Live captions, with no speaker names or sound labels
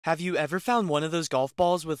Have you ever found one of those golf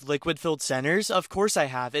balls with liquid-filled centers? Of course I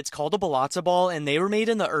have. It's called a Balazza ball, and they were made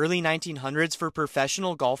in the early 1900s for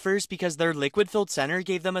professional golfers because their liquid-filled center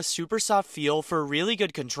gave them a super soft feel for really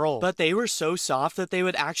good control. But they were so soft that they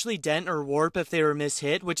would actually dent or warp if they were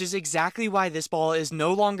mishit, which is exactly why this ball is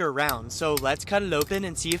no longer round. So let's cut it open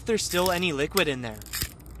and see if there's still any liquid in there.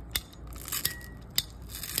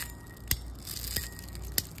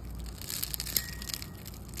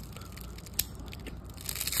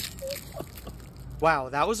 Wow,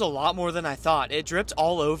 that was a lot more than I thought. It dripped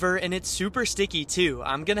all over and it's super sticky too.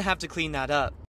 I'm gonna have to clean that up.